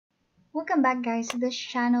Welcome back guys to this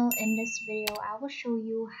channel. In this video I will show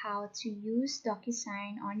you how to use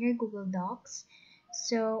DocuSign on your Google Docs.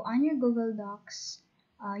 So on your Google Docs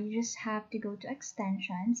you just have to go to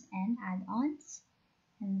extensions and add-ons,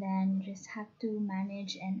 and then you just have to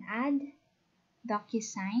manage and add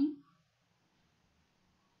DocuSign.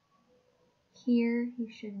 Here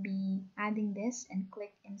you should be adding this and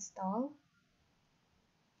click install.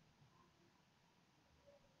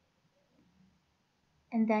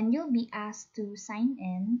 And then you'll be asked to sign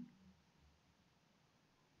in.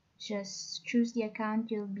 Just choose the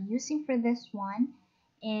account you'll be using for this one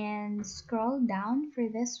and scroll down for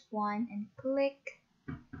this one and click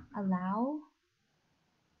allow.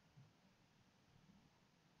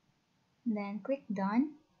 Then click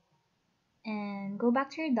done and go back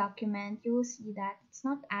to your document. You will see that it's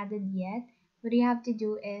not added yet. What you have to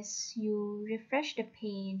do is you refresh the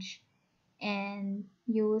page and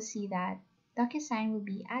you will see that DocuSign will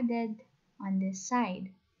be added on this side.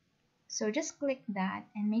 So just click that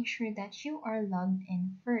and make sure that you are logged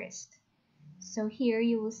in first. So here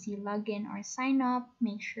you will see login or sign up.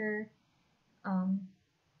 Make sure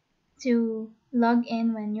to log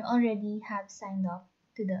in when you already have signed up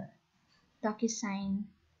to the DocuSign.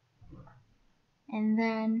 And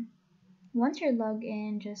then once you're logged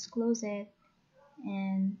in, just close it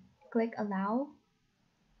and click allow,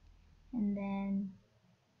 and then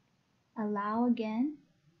allow again,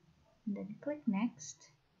 and then click next.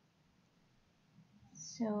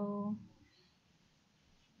 So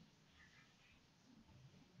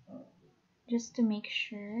just to make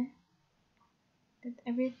sure that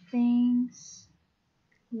everything's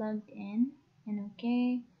logged in and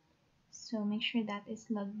okay, so make sure that is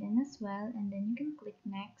logged in as well, and then you can click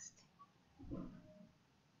next,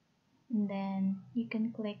 and then you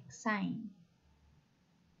can click sign.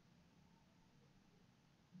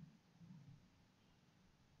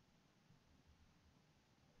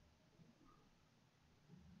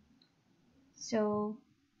 So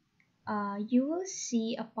you will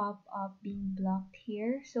see a pop-up being blocked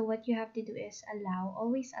here. So what you have to do is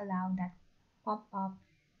always allow that pop-up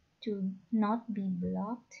to not be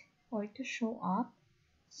blocked or to show up.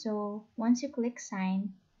 So once you click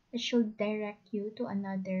sign, it should direct you to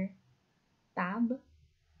another tab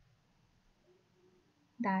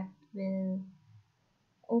that will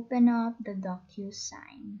open up the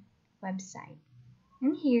DocuSign website.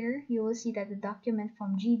 And here you will see that the document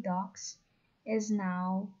from GDocs is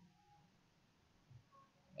now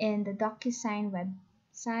in the DocuSign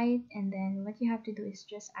website, and then what you have to do is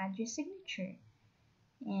just add your signature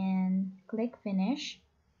and click finish.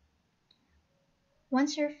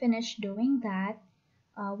 Once you're finished doing that,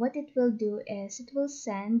 what it will do is it will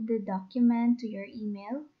send the document to your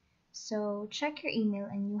email. So check your email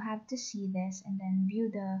and you have to see this and then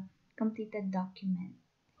view the completed document,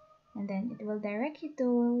 and then it will direct you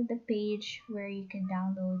to the page where you can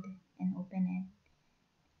download and open it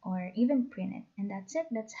or even print it. And that's it.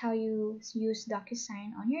 That's how you use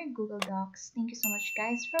DocuSign on your Google Docs. Thank you so much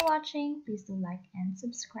guys for watching. Please do like and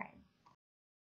subscribe.